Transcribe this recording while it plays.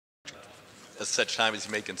such time as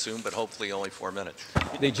you may consume, but hopefully only 4 minutes.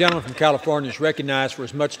 The gentleman from California is recognized for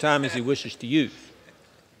as much time as he wishes to use.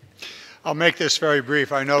 I'll make this very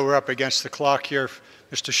brief. I know we're up against the clock here.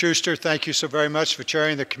 Mr. Schuster, thank you so very much for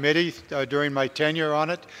chairing the committee during my tenure on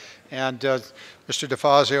it, and Mr.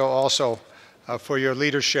 DeFazio also for your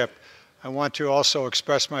leadership. I want to also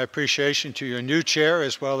express my appreciation to your new chair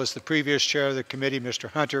as well as the previous chair of the committee, Mr.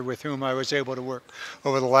 Hunter, with whom I was able to work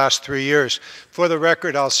over the last 3 years. For the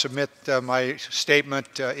record, I'll submit my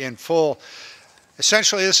statement in full.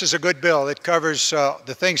 Essentially, this is a good bill. It covers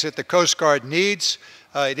the things that the Coast Guard needs.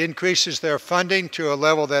 It increases their funding to a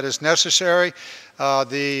level that is necessary.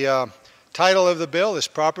 The title of the bill is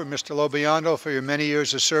proper. Mr. Lobiondo, for your many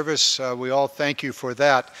years of service, we all thank you for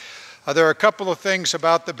that. There are a couple of things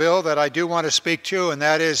about the bill that I do want to speak to, and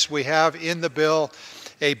that is we have in the bill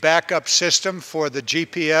a backup system for the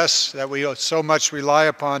GPS that we so much rely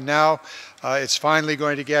upon now. It's finally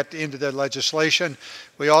going to get into the legislation.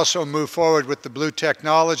 We also move forward with the blue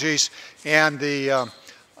technologies and the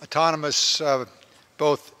autonomous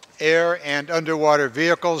both air and underwater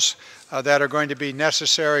vehicles that are going to be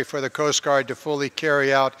necessary for the Coast Guard to fully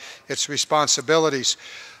carry out its responsibilities.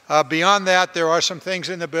 Beyond that, there are some things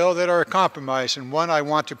in the bill that are a compromise, and one I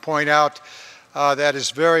want to point out that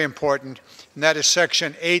is very important, and that is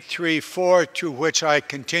Section 834, to which I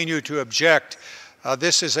continue to object.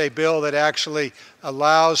 This is a bill that actually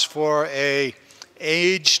allows for an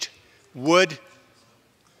aged wood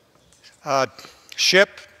ship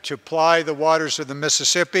to ply the waters of the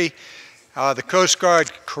Mississippi. The Coast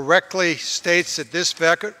Guard correctly states that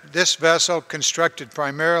this vessel, constructed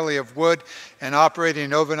primarily of wood and operating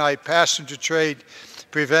an overnight passenger trade,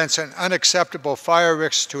 presents an unacceptable fire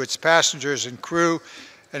risk to its passengers and crew,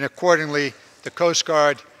 and accordingly, the Coast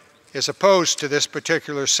Guard is opposed to this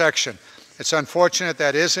particular section. It's unfortunate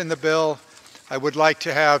that is in the bill. I would like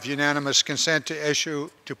to have unanimous consent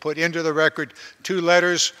to put into the record 2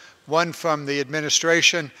 letters, one from the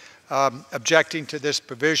administration objecting to this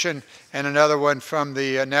provision, and another one from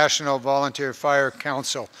the National Volunteer Fire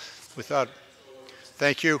Council.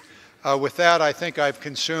 Thank you. With that, I think I've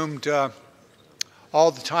consumed all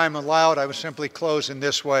the time allowed. I will simply close in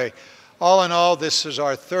this way. All in all, this is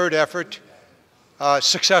our 3rd effort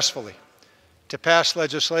successfully to pass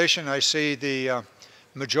legislation. I see the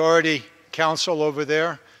majority council over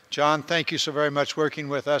there. John, thank you so very much working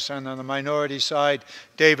with us. And on the minority side,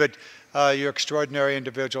 David, you're extraordinary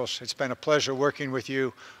individuals. It's been a pleasure working with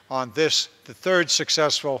you on this, the 3rd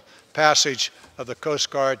successful passage of the Coast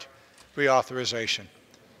Guard reauthorization.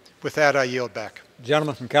 With that, I yield back. The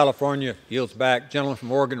gentleman from California yields back. Gentleman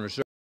from Oregon Reserve.